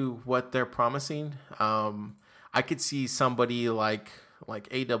close to what they're promising, I could see somebody like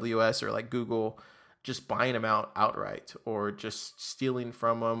AWS or like Google just buying them outright, or just stealing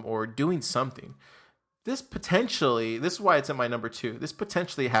from them, or doing something. This is why it's in my number 2. This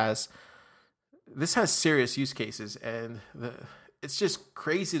has serious use cases, and it's just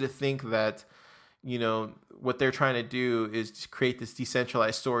crazy to think that, what they're trying to do is to create this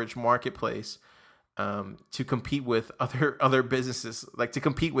decentralized storage marketplace to compete with other businesses, like to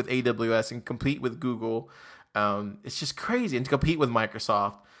compete with AWS and compete with Google. It's just crazy, and to compete with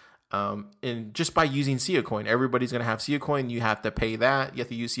Microsoft. And just by using Sia Coin, everybody's going to have Sia Coin. You have to pay that. You have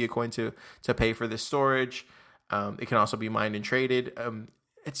to use Sia Coin to pay for this storage. It can also be mined and traded.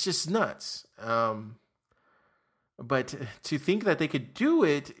 It's just nuts. But to think that they could do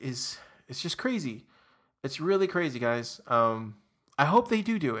it it's just crazy. It's really crazy, guys. I hope they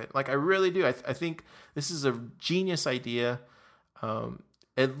do it. Like, I really do. I think this is a genius idea.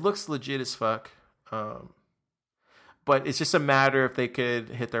 It looks legit as fuck. But it's just a matter if they could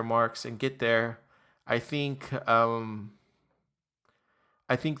hit their marks and get there. I think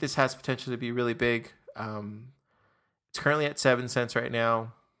this has potential to be really big. It's currently at 7 cents right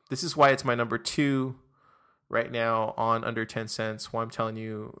now. This is why it's my number 2 right now on under 10 cents. Why I'm telling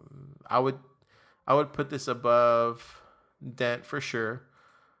you, I would put this above Dent for sure,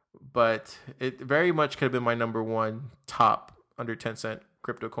 but it very much could have been my number 1 top under 10 cent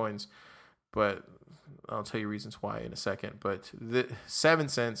crypto coins. But I'll tell you reasons why in a second. But the 7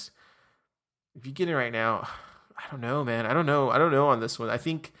 cents, if you get it right now, I don't know, man. I don't know on this one. I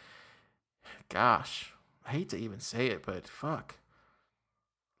think, gosh, I hate to even say it, but fuck.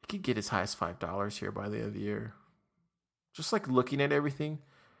 You could get as high as $5 here by the end of the year. Just like looking at everything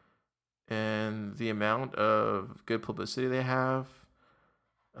and the amount of good publicity they have,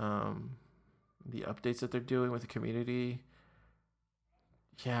 the updates that they're doing with the community.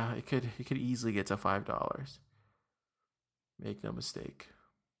 Yeah, it could easily get to $5. Make no mistake.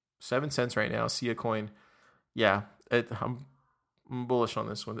 7 cents right now, Sia Coin. Yeah, I'm bullish on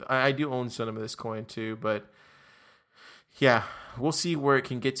this one. I do own some of this coin too, but yeah, we'll see where it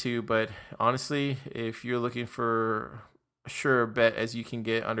can get to. But honestly, if you're looking for a sure bet as you can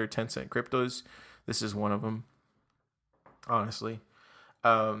get under 10 cent cryptos, this is one of them. Honestly.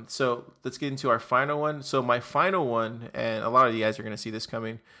 So let's get into our final one. So my final one, and a lot of you guys are going to see this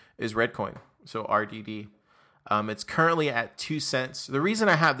coming, is Redcoin. So RDD. It's currently at 2 cents. The reason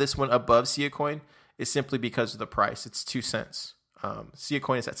I have this one above Sia Coin is simply because of the price. It's 2 cents. Sia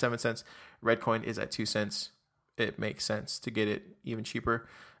Coin is at 7 cents. Redcoin is at 2 cents. It makes sense to get it even cheaper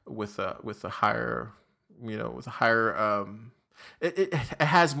with a higher, it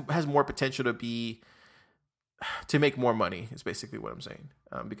has more potential to make more money is basically what I'm saying,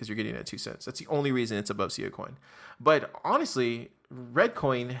 because you're getting it at 2 cents. That's the only reason it's above Sia Coin. But honestly,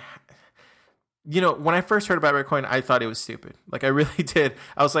 Redcoin, when I first heard about Redcoin, I thought it was stupid. Like, I really did.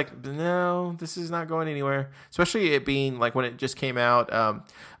 I was like, no, this is not going anywhere. Especially it being like when it just came out.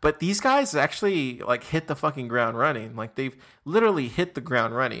 But these guys actually like hit the fucking ground running. Like, they've literally hit the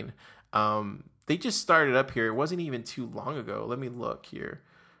ground running. They just started up here. It wasn't even too long ago. Let me look here.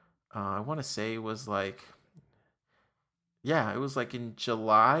 I want to say it was like, it was like in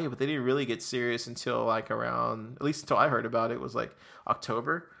July, but they didn't really get serious until like around, at least until I heard about it, was like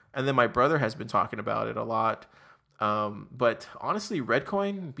October. And then my brother has been talking about it a lot. But honestly,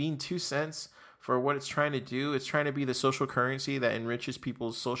 Redcoin being 2 cents for what it's trying to do, it's trying to be the social currency that enriches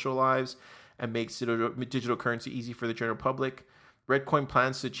people's social lives and makes digital currency easy for the general public. Redcoin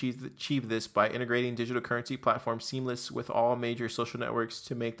plans to achieve this by integrating digital currency platforms seamless with all major social networks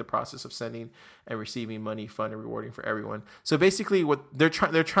to make the process of sending and receiving money fun and rewarding for everyone. So basically, what they're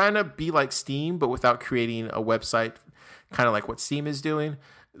trying to be like Steam, but without creating a website, kind of like what Steam is doing.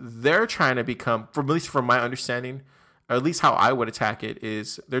 They're trying to become, at least from my understanding, or at least how I would attack it,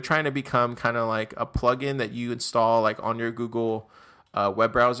 is they're trying to become kind of like a plugin that you install like on your Google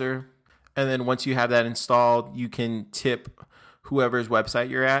web browser. And then once you have that installed, you can tip whoever's website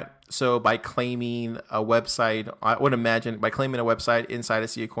you're at. So by claiming a website, I would imagine by claiming a website inside a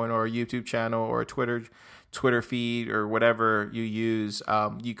Sia Coin or a YouTube channel or a Twitter feed or whatever you use,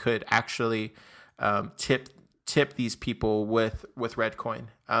 you could actually tip these people with Redcoin.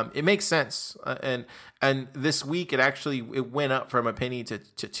 It makes sense. And this week it went up from a penny to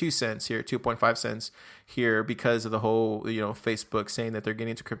 2 cents here, 2.5 cents here, because of the whole, Facebook saying that they're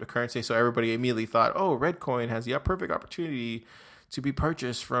getting into cryptocurrency. So everybody immediately thought, oh, Redcoin has the perfect opportunity to be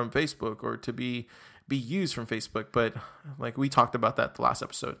purchased from Facebook or to be used from Facebook. But like we talked about that the last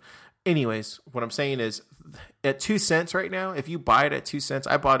episode. Anyways, what I'm saying is at 2 cents right now, if you buy it at 2 cents,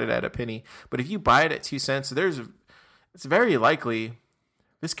 I bought it at a penny, but if you buy it at 2 cents, it's very likely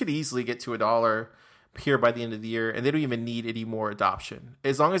this could easily get to $1 here by the end of the year, and they don't even need any more adoption.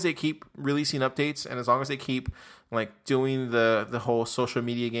 As long as they keep releasing updates, and as long as they keep like doing the whole social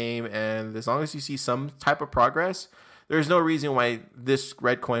media game, and as long as you see some type of progress, there's no reason why this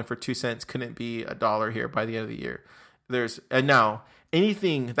Redcoin for 2 cents couldn't be $1 here by the end of the year. Now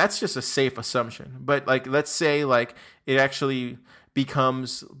anything, that's just a safe assumption, but like let's say like it actually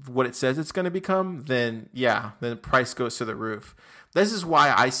becomes what it says it's going to become, then the price goes to the roof. This is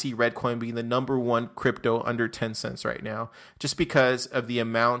why I see Redcoin being the number 1 crypto under 10 cents right now, just because of the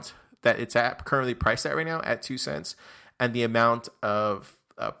amount that it's currently priced at right now at 2 cents, and the amount of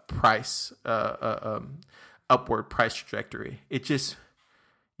upward price trajectory. It just,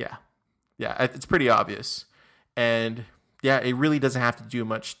 yeah, it's pretty obvious. And yeah, it really doesn't have to do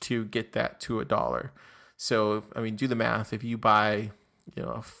much to get that to $1. So, I mean, do the math. If you buy,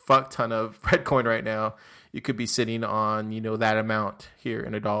 a fuck ton of Redcoin right now, you could be sitting on, that amount here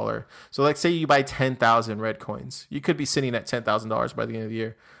in $1. So let's say you buy 10,000 Redcoins. You could be sitting at $10,000 by the end of the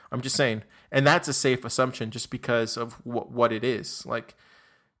year. I'm just saying. And that's a safe assumption just because of what it is. Like,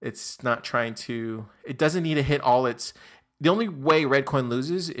 it's not trying to, it doesn't need to hit all its, the only way Redcoin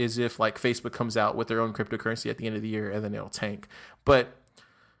loses is if like Facebook comes out with their own cryptocurrency at the end of the year and then it'll tank. But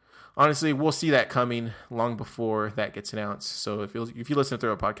honestly, we'll see that coming long before that gets announced. So if you listen to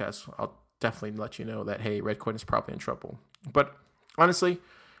our podcast, I'll definitely let you know that, hey, Redcoin is probably in trouble. But honestly,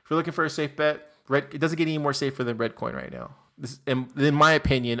 if you're looking for a safe bet, it doesn't get any more safer than Redcoin right now. This, in my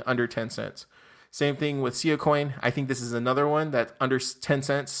opinion, under 10 cents. Same thing with Sia Coin. I think this is another one that's under 10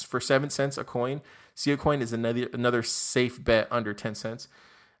 cents for 7 cents a coin. Sia Coin is another safe bet under 10 cents.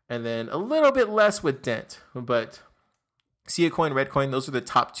 And then a little bit less with Dent. But Sia Coin, Redcoin, those are the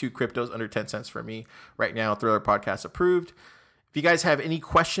top 2 cryptos under 10 cents for me right now. Thriller Podcast approved. If you guys have any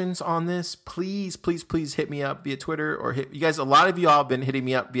questions on this, please hit me up via Twitter or hit you guys. A lot of y'all have been hitting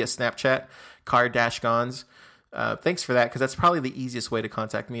me up via Snapchat, car-gons. Thanks for that, because that's probably the easiest way to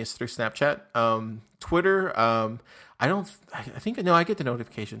contact me is through Snapchat. Twitter, I get the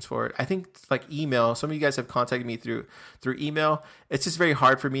notifications for it. I think like email, some of you guys have contacted me through email. It's just very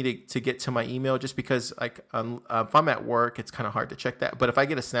hard for me to get to my email just because like if I'm at work, it's kind of hard to check that. But if I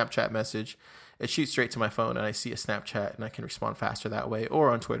get a Snapchat message, it shoots straight to my phone and I see a Snapchat and I can respond faster that way,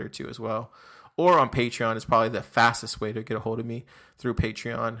 or on Twitter too as well. Or on Patreon is probably the fastest way to get a hold of me, through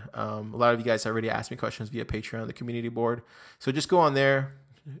Patreon. A lot of you guys already asked me questions via Patreon, the community board. So just go on there.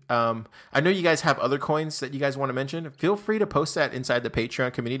 I know you guys have other coins that you guys want to mention. Feel free to post that inside the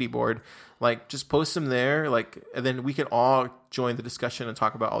Patreon community board. Like, just post them there, and then we can all join the discussion and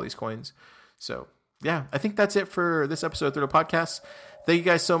talk about all these coins. So yeah, I think that's it for this episode of Thriller Podcast. Thank you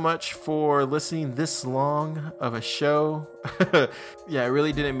guys so much for listening this long of a show. Yeah, I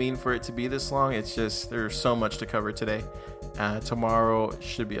really didn't mean for it to be this long. It's just there's so much to cover today. Tomorrow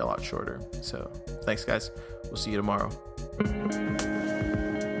should be a lot shorter. So thanks, guys. We'll see you tomorrow.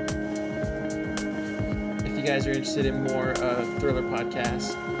 If you guys are interested in more Thriller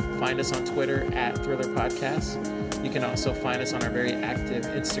Podcasts, find us on Twitter at Thriller Podcasts. You can also find us on our very active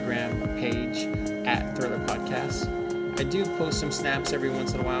Instagram page at Thriller Podcasts. I do post some snaps every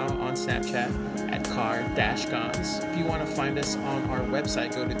once in a while on Snapchat at car-gons. If you want to find us on our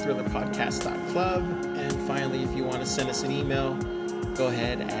website, go to thrillerpodcast.club. And finally, if you want to send us an email, go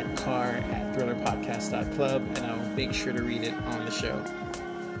ahead at car@thrillerpodcast.club, and I'll make sure to read it on the show.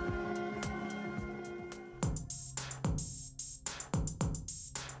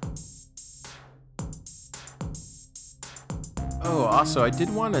 Oh, also, I did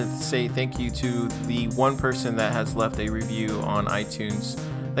want to say thank you to the one person that has left a review on iTunes.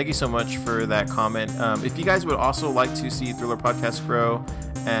 Thank you so much for that comment. If you guys would also like to see Thriller Podcast grow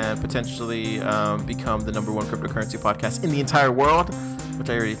and potentially become the #1 cryptocurrency podcast in the entire world, which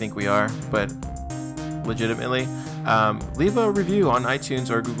I already think we are, but legitimately, leave a review on iTunes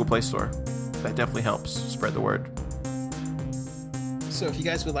or Google Play Store. That definitely helps spread the word. So if you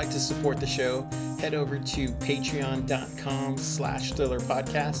guys would like to support the show, head over to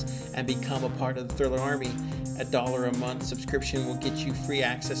patreon.com/thrillerpodcast and become a part of the Thriller Army. $1 a month subscription will get you free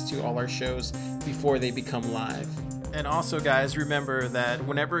access to all our shows before they become live. And also, guys, remember that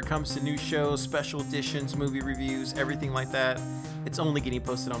whenever it comes to new shows, special editions, movie reviews, everything like that, it's only getting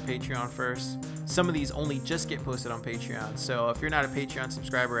posted on Patreon first. Some of these only just get posted on Patreon. So if you're not a Patreon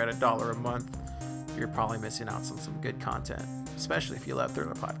subscriber at $1 a month, you're probably missing out on some good content, especially if you love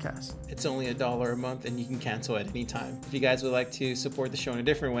Thriller Podcast. It's only $1 a month and you can cancel at any time. If you guys would like to support the show in a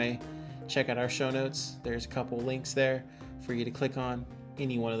different way, check out our show notes. There's a couple links there for you to click on.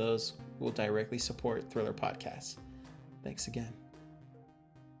 Any one of those will directly support Thriller Podcast. Thanks again.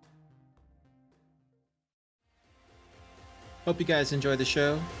 Hope you guys enjoyed the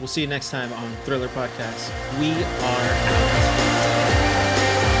show. We'll see you next time on Thriller Podcast. We are out.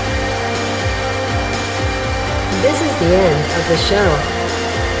 This is the end of the show.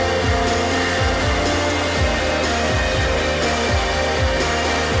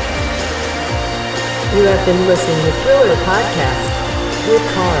 You have been listening to Thriller Podcast with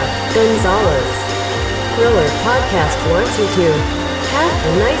Car Gonzalez. Thriller Podcast wants you to have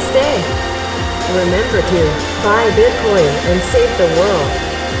a nice day. Remember to buy Bitcoin and save the world,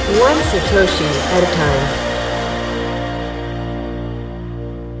 one Satoshi at a time.